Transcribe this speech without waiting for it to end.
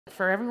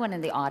For everyone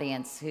in the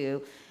audience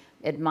who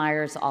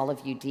admires all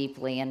of you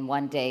deeply and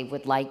one day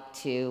would like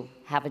to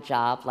have a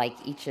job like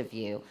each of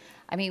you,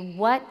 I mean,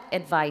 what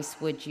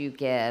advice would you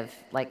give,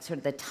 like sort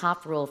of the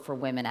top rule for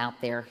women out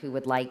there who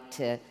would like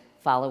to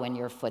follow in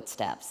your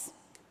footsteps?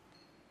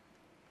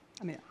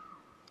 I mean,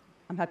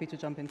 I'm happy to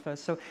jump in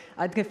first. So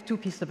I'd give two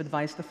pieces of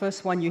advice. The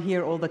first one you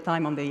hear all the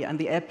time on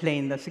the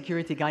airplane, the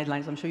security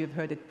guidelines. I'm sure you've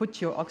heard it. Put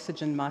your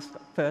oxygen mask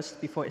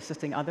first before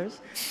assisting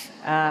others.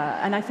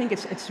 And I think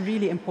it's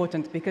really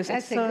important because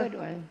That's a good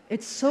one.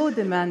 It's so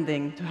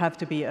demanding to have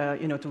to be,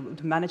 to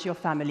manage your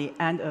family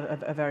and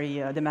a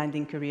very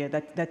demanding career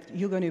that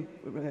you're going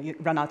to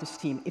run out of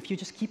steam. If you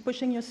just keep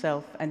pushing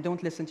yourself and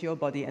don't listen to your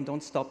body and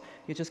don't stop,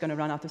 you're just going to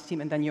run out of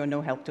steam and then you're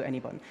no help to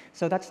anyone.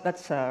 So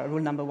that's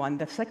rule number one.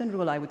 The second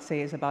rule I would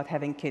say is about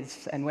having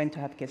kids and when to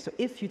have kids. So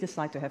if you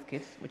decide to have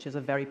kids, which is a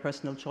very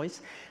personal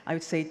choice, I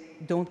would say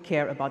don't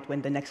care about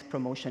when the next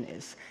promotion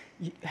is.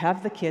 You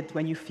have the kid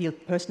when you feel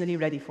personally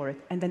ready for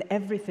it, and then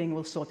everything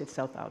will sort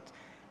itself out.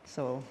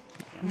 So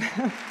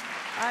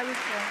I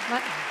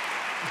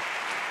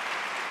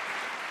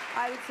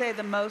would say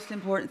the most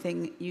important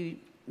thing you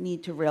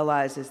need to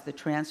realize is the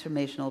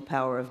transformational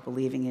power of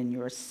believing in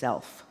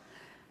yourself.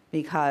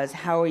 Because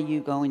how are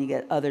you going to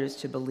get others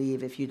to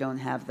believe if you don't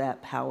have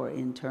that power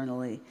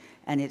internally?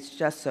 And it's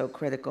just so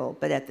critical.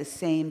 But at the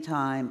same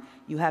time,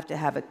 you have to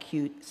have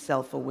acute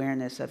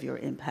self-awareness of your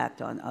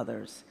impact on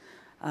others.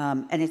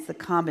 And it's the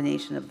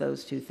combination of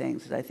those two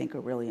things that I think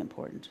are really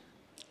important.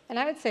 And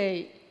I would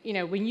say,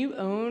 when you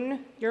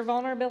own your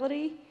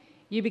vulnerability,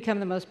 you become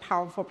the most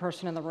powerful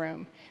person in the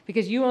room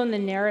because you own the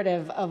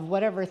narrative of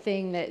whatever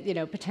thing that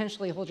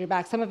potentially holds you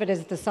back. Some of it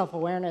is the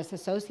self-awareness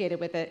associated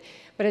with it,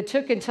 but it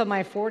took until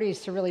my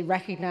 40s to really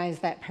recognize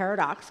that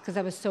paradox because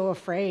I was so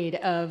afraid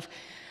of,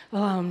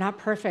 oh, I'm not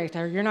perfect,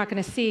 or you're not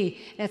going to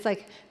see. And it's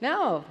like,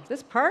 no,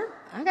 this part,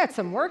 I got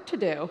some work to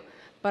do,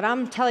 but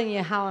I'm telling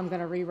you how I'm going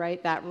to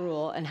rewrite that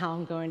rule and how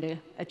I'm going to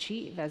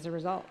achieve as a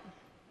result.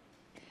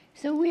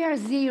 So we are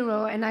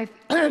zero, and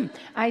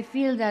I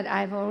feel that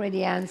I've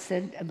already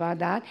answered about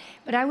that.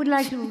 But I would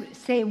like to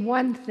say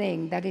one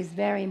thing that is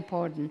very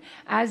important.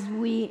 As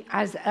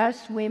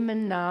us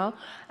women now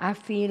are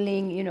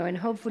feeling, and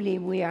hopefully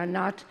we are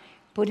not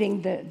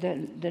putting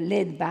the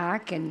lid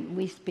back and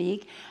we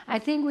speak, I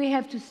think we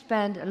have to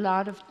spend a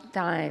lot of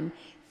time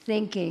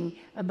thinking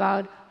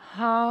about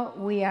how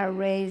we are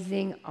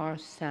raising our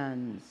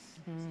sons.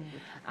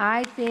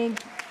 I think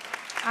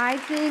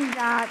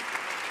that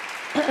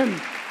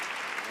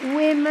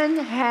women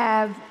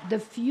have the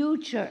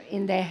future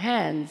in their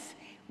hands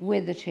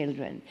with the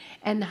children.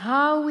 And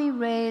how we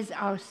raise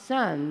our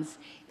sons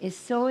is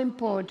so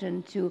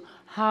important to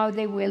how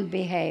they will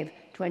behave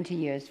 20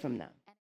 years from now.